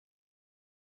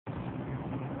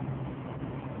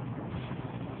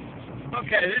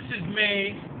Okay, this is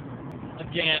me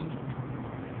again.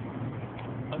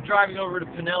 I'm driving over to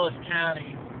Pinellas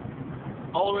County,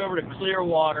 all the way over to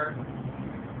Clearwater,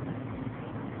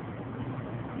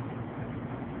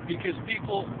 because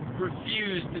people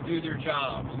refuse to do their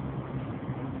jobs.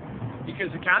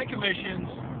 Because the county commissions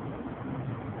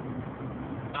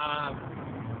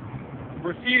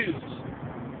refuse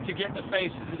to get in the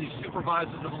faces of these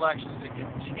supervisors of elections that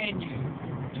continue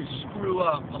to screw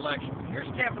up elections. Here's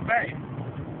Tampa Bay.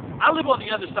 I live on the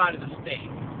other side of the state.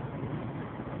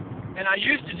 And I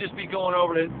used to just be going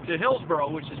over to Hillsborough,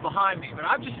 which is behind me, but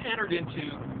I've just entered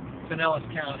into Pinellas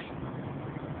County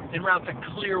en route to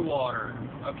Clearwater,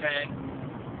 okay?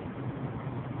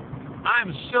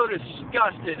 I'm so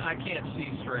disgusted I can't see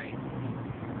straight.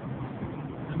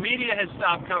 The media has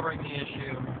stopped covering the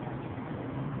issue,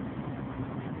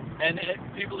 and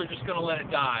people are just going to let it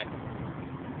die.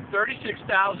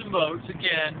 36,000 votes,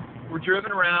 again, were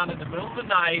driven around in the middle of the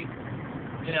night,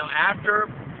 after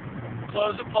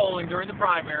close of polling during the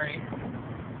primary,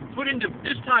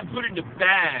 this time put into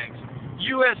bags.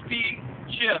 USB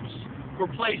chips were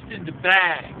placed into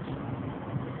bags.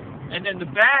 And then the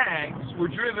bags were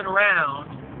driven around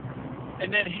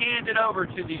and then handed over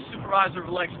to the supervisor of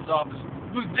elections office,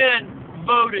 who then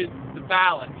voted the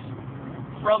ballots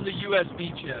from the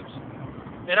USB chips.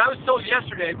 And I was told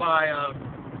yesterday by a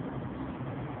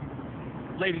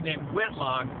lady named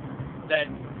Whitlock that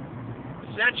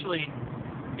essentially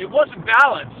it wasn't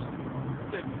ballots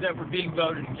that were being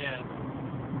voted again.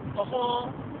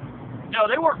 No,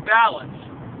 they weren't ballots.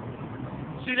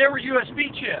 See, they were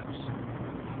USB chips.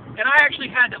 And I actually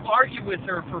had to argue with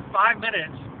her for 5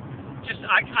 minutes.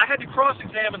 I had to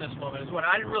cross-examine this woman. Is when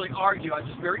I didn't really argue. I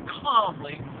just very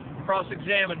calmly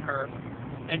cross-examined her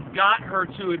and got her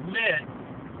to admit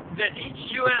that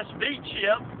each USB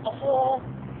chip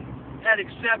had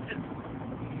accepted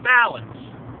ballots.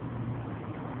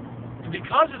 And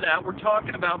because of that, we're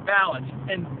talking about ballots.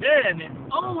 And then, and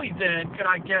only then, could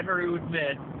I get her to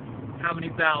admit how many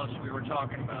ballots we were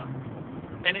talking about.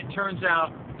 And it turns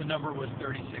out the number was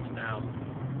 36,000.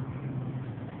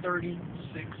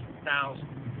 36,000.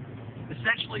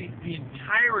 Essentially the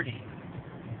entirety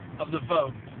of the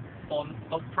vote on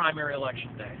primary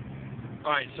election day.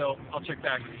 All right, so I'll check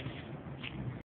back with you.